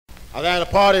I was at a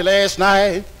party last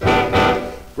night,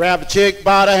 grabbed a chick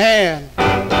by the hand.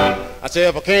 I said,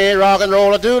 if I can't rock and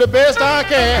roll, I do the best I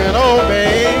can. Oh,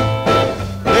 babe,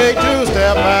 take 2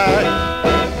 step back.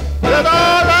 Said,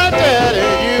 all right, daddy,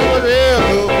 you a real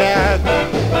cool cat.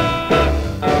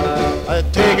 I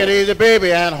said, take it easy,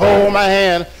 baby, and hold my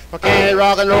hand. If I can't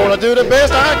rock and roll, I do the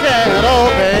best I can. Oh,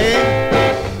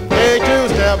 babe, take 2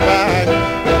 step back.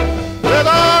 Said,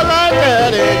 all right,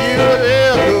 daddy, you a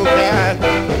real cool cat.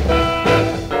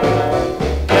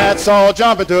 Cats all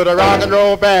jumping to the rock and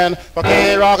roll band. If I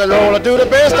can't rock and roll, I do the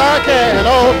best I can.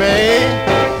 Oh, babe,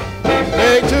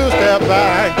 take 2 step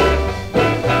back.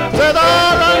 Said,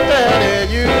 all right,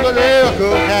 daddy, you a real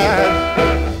cool cat.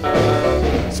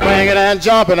 Swinging and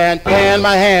jumping and playing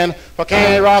my hand. If I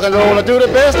can't rock and roll, I do the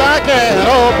best I can.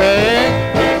 Oh, babe,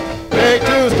 take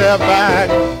 2 step back.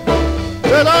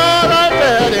 Said, all right,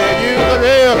 daddy, you a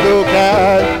real cool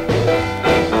cat.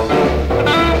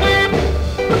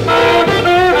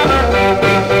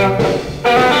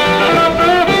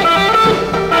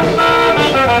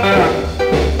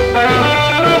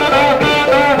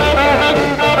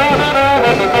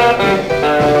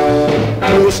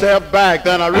 Step back,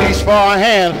 then I reach for a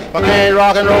hand. If I can't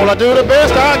rock and roll, I do the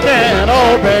best I can.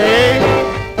 Oh, babe,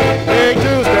 take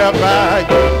 2 step back.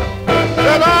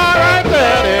 Said, all right,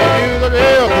 daddy, you the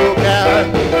real cool cat.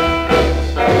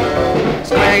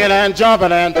 Swinging and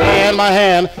jumping and playing my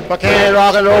hand. If I can't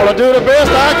rock and roll, I do the best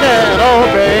I can. Oh,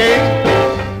 babe,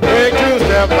 take 2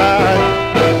 step back.